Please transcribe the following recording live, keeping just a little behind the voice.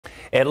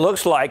It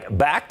looks like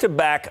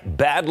back-to-back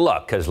bad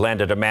luck has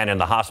landed a man in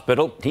the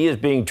hospital. He is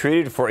being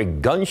treated for a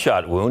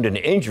gunshot wound and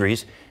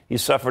injuries he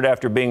suffered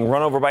after being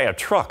run over by a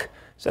truck.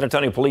 San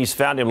Antonio police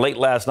found him late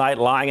last night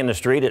lying in the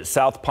street at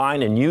South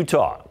Pine in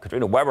Utah.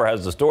 Katrina Weber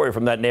has the story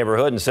from that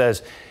neighborhood and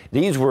says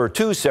these were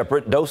two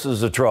separate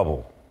doses of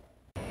trouble.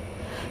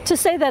 To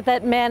say that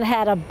that man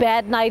had a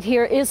bad night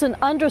here is an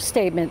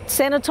understatement.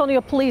 San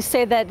Antonio police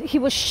say that he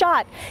was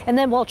shot and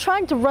then while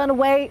trying to run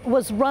away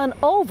was run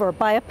over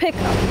by a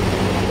pickup.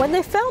 When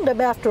they found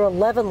him after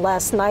 11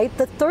 last night,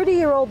 the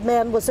 30-year-old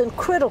man was in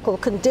critical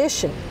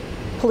condition.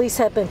 Police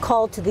had been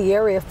called to the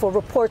area for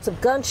reports of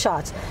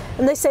gunshots,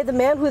 and they say the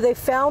man who they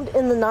found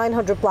in the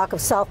 900 block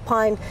of South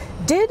Pine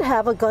did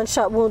have a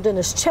gunshot wound in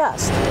his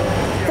chest.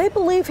 They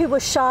believe he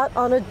was shot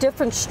on a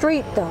different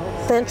street,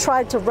 though, then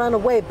tried to run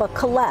away but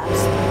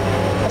collapsed.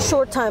 A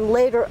short time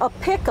later, a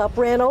pickup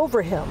ran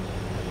over him.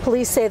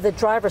 Police say the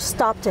driver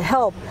stopped to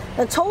help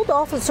and told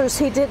officers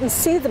he didn't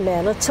see the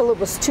man until it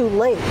was too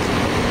late.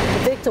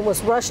 The victim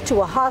was rushed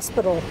to a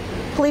hospital.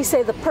 Police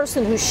say the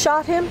person who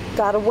shot him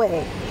got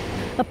away.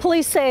 The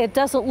police say it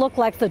doesn't look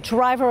like the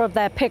driver of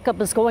that pickup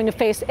is going to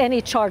face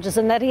any charges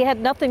and that he had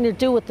nothing to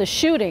do with the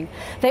shooting.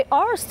 They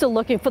are still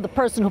looking for the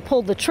person who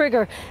pulled the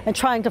trigger and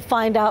trying to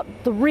find out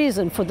the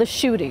reason for the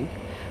shooting.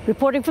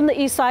 Reporting from the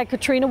east side,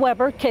 Katrina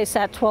Weber,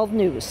 KSAT 12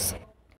 News.